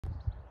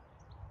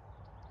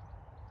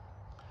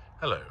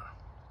Hello,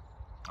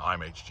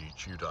 I'm H.G.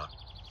 Tudor,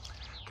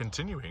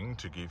 continuing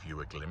to give you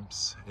a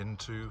glimpse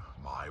into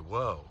my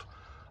world,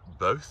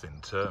 both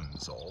in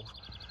terms of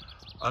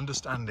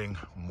understanding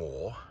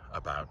more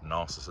about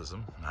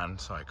narcissism and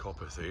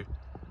psychopathy,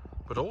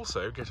 but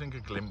also getting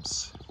a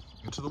glimpse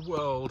into the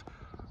world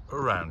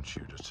around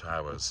Tudor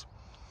Towers.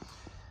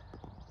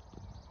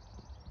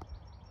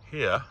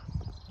 Here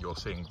you're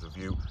seeing the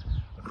view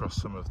across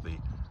some of the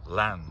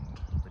land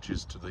which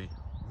is to the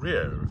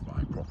rear of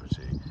my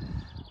property.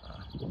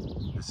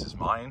 This is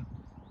mine,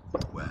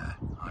 where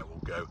I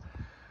will go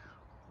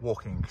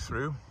walking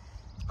through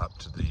up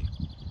to the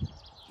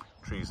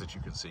trees that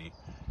you can see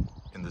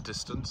in the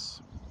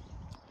distance.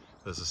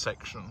 There's a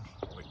section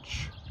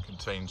which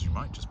contains, you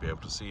might just be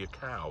able to see a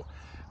cow,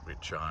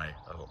 which I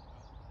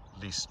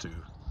lease to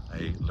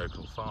a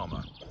local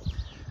farmer,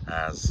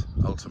 as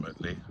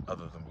ultimately,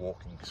 other than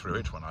walking through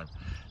it when I'm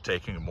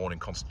taking a morning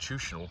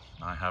constitutional,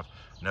 I have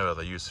no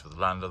other use for the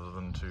land other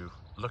than to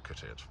look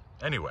at it.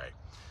 Anyway,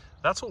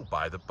 that's all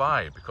by the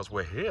by, because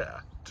we're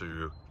here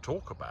to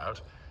talk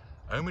about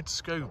Omid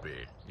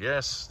Scobie,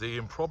 yes, the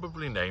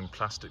improbably named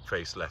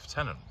plastic-faced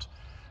lieutenant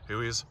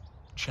who is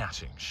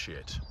chatting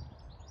shit.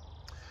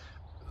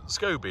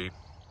 Scobie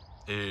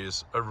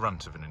is a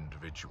runt of an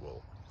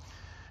individual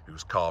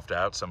who's carved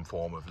out some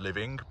form of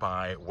living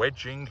by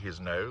wedging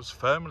his nose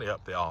firmly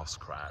up the arse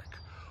crack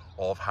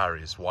of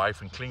Harry's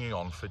wife and clinging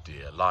on for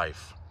dear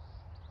life.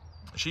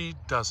 She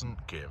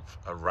doesn't give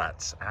a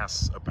rat's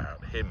ass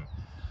about him,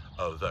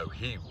 although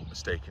he will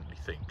mistakenly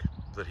think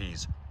that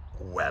he's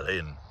well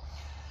in.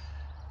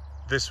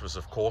 This was,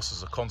 of course,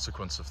 as a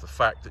consequence of the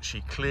fact that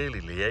she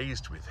clearly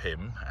liaised with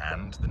him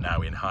and the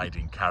now in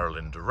hiding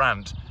Carolyn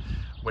Durant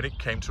when it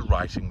came to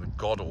writing the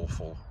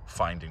god-awful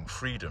Finding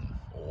Freedom,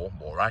 or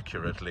more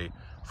accurately,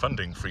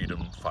 Funding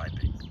Freedom,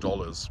 Finding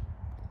Dollars.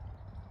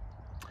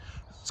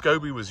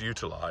 Scobie was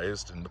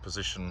utilised in the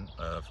position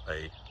of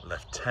a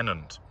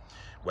lieutenant,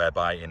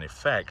 whereby, in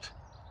effect,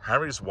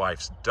 Harry's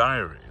wife's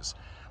diaries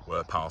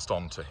were passed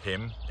on to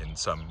him in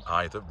some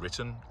either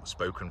written or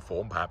spoken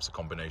form, perhaps a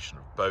combination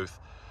of both,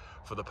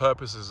 for the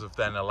purposes of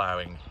then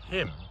allowing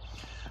him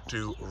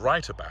to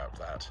write about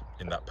that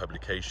in that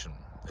publication.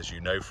 As you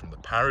know from the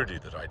parody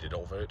that I did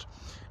of it,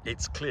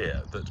 it's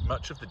clear that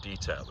much of the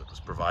detail that was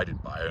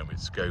provided by Omid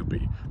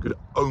Scobie could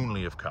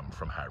only have come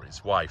from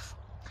Harry's wife,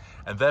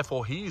 and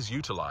therefore he is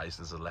utilised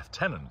as a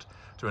lieutenant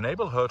to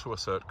enable her to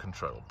assert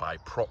control by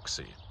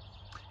proxy.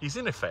 He's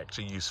in effect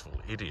a useful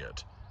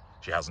idiot.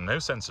 She has no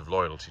sense of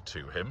loyalty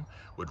to him,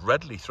 would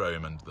readily throw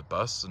him under the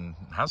bus, and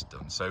has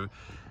done so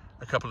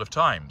a couple of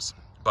times.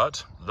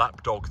 But,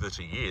 lapdog that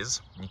he is,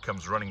 he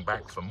comes running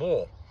back for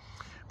more.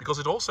 Because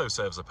it also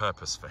serves a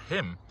purpose for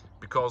him,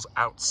 because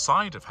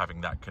outside of having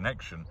that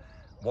connection,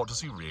 what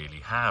does he really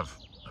have?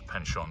 A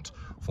penchant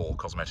for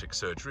cosmetic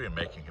surgery and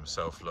making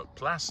himself look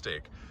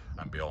plastic,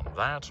 and beyond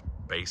that,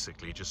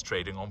 basically just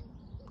trading on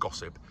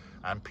gossip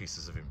and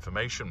pieces of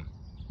information.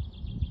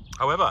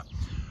 However,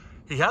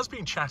 he has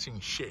been chatting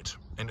shit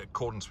in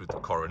accordance with the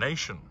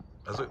coronation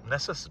as a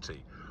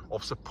necessity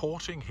of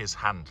supporting his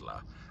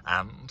handler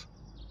and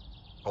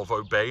of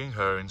obeying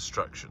her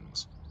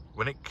instructions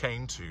when it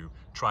came to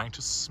trying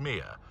to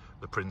smear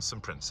the Prince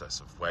and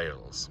Princess of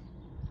Wales.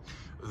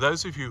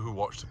 Those of you who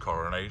watched the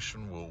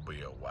coronation will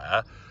be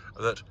aware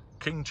that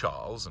King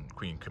Charles and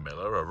Queen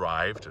Camilla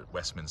arrived at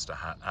Westminster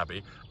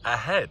Abbey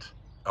ahead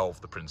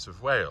of the Prince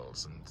of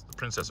Wales and the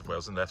Princess of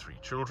Wales and their 3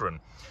 children,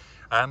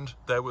 and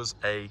there was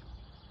a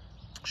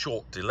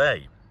short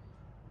delay.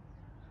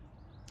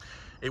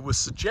 It was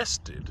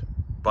suggested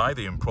by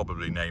the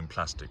improbably named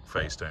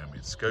plastic-faced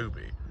Omid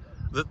Scobie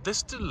that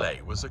this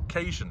delay was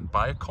occasioned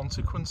by a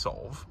consequence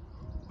of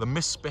the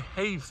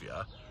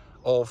misbehaviour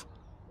of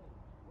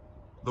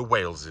the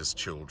Wales'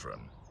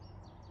 children.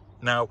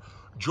 Now,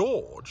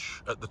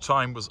 George at the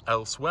time was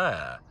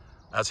elsewhere,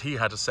 as he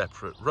had a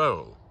separate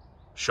role.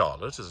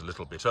 Charlotte is a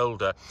little bit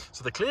older,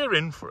 so the clear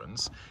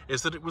inference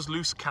is that it was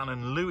Loose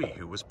Cannon Louis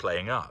who was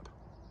playing up.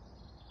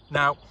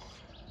 Now,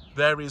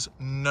 there is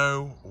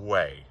no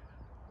way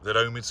that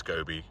Omid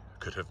Scobie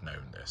could have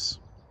known this.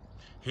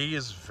 He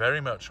is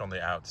very much on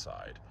the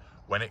outside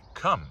when it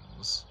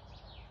comes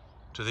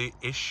to the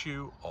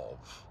issue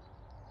of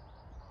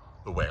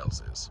the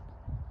Waleses.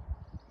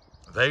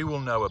 They will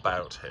know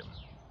about him,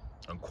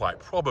 and quite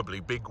probably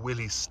Big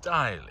Willie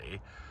Styley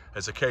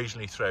has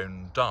occasionally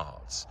thrown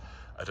darts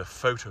at a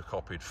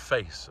photocopied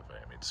face of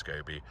Omid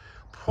Scobie,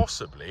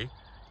 possibly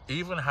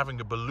even having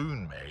a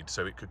balloon made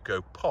so it could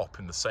go pop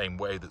in the same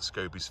way that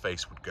Scobie's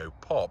face would go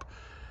pop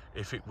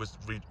if it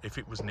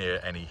was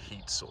near any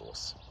heat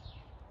source.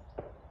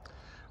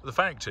 The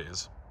fact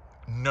is,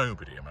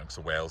 nobody amongst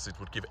the Waleses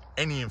would give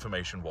any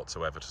information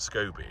whatsoever to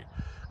Scobie,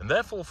 and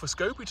therefore for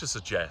Scobie to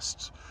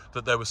suggest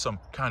that there was some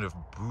kind of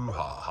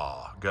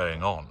brouhaha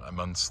going on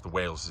amongst the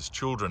Wales'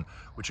 children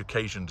which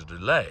occasioned a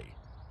delay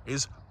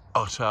is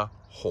utter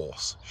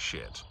horse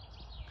shit.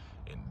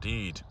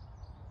 Indeed,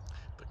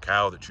 the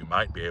cow that you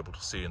might be able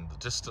to see in the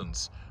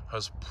distance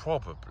has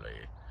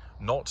probably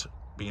not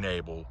been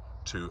able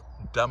to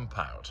dump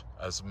out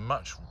as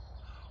much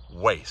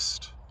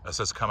waste as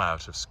has come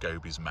out of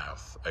Scobie's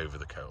mouth over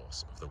the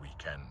course of the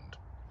weekend.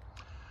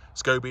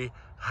 Scobie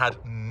had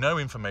no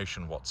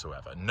information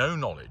whatsoever, no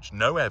knowledge,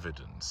 no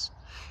evidence,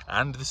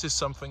 and this is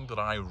something that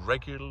I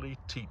regularly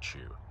teach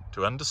you,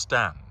 to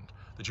understand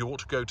that you ought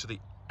to go to the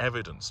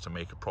evidence to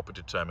make a proper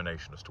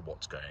determination as to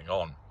what's going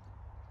on.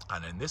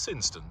 And in this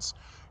instance,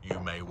 you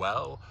may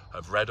well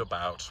have read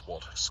about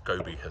what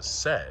Scobie has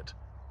said,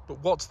 but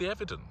what's the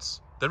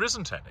evidence? There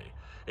isn't any.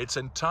 It's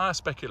entire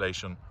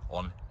speculation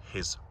on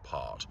his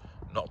part.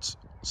 Not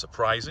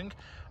surprising.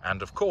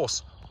 And of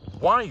course,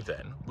 why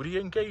then would he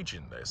engage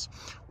in this?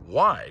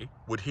 Why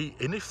would he,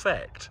 in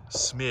effect,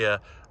 smear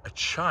a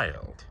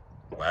child?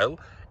 Well,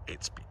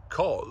 it's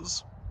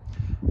because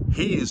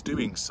he is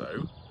doing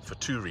so for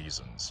two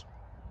reasons.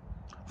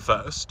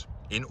 First,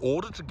 in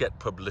order to get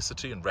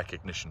publicity and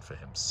recognition for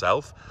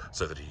himself,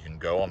 so that he can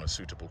go on a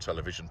suitable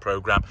television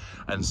programme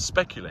and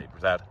speculate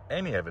without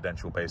any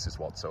evidential basis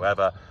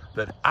whatsoever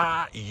that,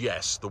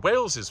 yes, the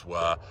Waleses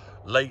were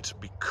late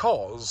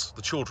because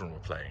the children were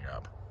playing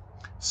up.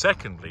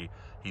 Secondly,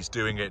 he's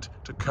doing it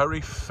to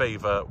curry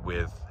favour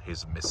with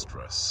his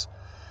mistress,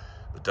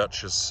 the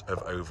Duchess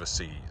of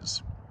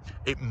Overseas.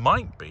 It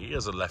might be,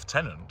 as a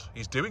lieutenant,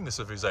 he's doing this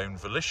of his own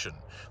volition,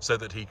 so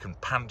that he can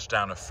pant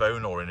down a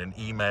phone or in an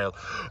email,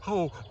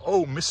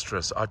 oh,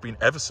 mistress, I've been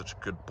ever such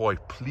a good boy,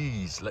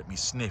 please let me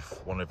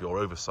sniff one of your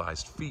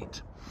oversized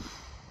feet.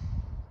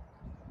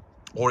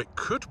 Or it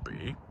could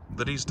be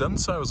that he's done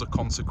so as a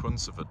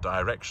consequence of a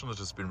direction that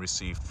has been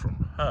received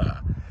from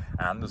her,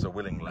 and as a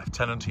willing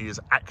lieutenant he has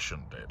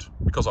actioned it,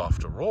 because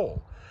after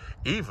all,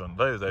 even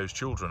though those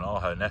children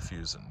are her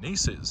nephews and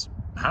nieces,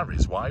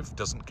 Harry's wife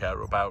doesn't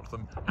care about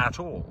them at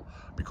all,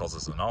 because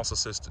as a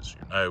narcissist, as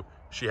you know,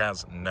 she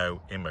has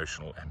no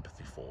emotional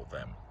empathy for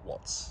them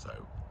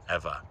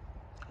whatsoever.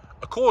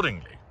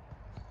 Accordingly,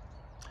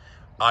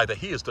 either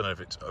he has done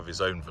it of his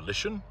own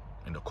volition,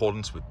 in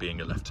accordance with being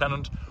a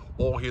lieutenant,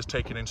 or he has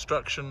taken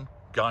instruction,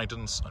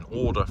 guidance and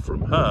order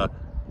from her,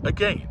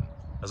 again,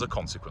 as a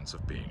consequence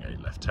of being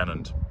a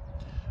lieutenant.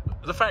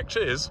 The fact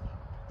is,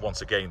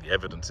 once again, the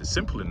evidence is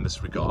simple in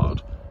this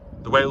regard,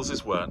 the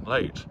Waleses weren't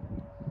late.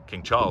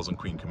 King Charles and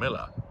Queen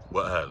Camilla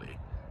were early,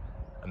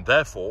 and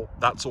therefore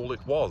that's all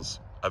it was.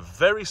 A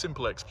very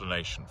simple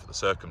explanation for the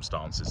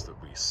circumstances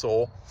that we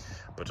saw,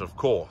 but of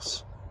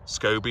course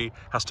Scobie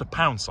has to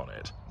pounce on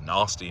it,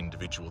 nasty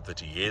individual that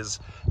he is,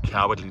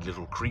 cowardly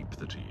little creep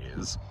that he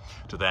is,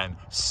 to then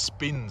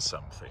spin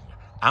something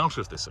out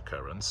of this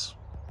occurrence,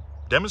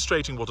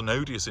 demonstrating what an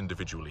odious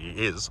individual he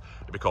is,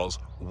 because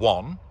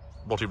 1,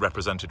 what he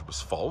represented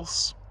was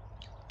false,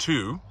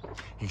 2,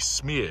 he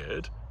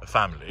smeared a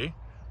family,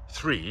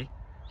 3,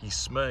 he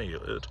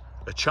smeared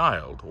a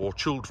child or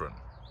children.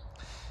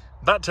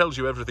 That tells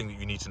you everything that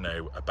you need to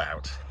know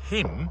about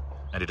him,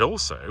 and it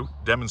also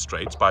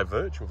demonstrates, by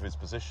virtue of his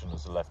position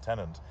as a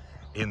lieutenant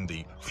in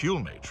the fuel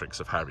matrix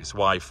of Harry's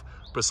wife,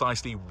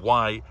 precisely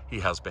why he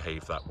has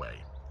behaved that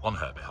way on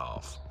her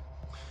behalf.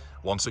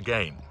 Once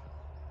again,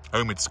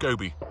 Omid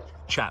Scobie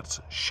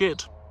chats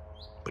shit,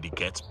 but he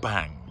gets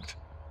banged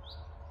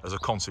as a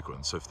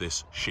consequence of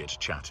this shit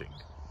chatting.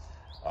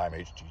 I'm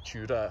H.G.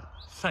 Tudor.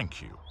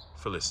 Thank you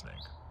for listening.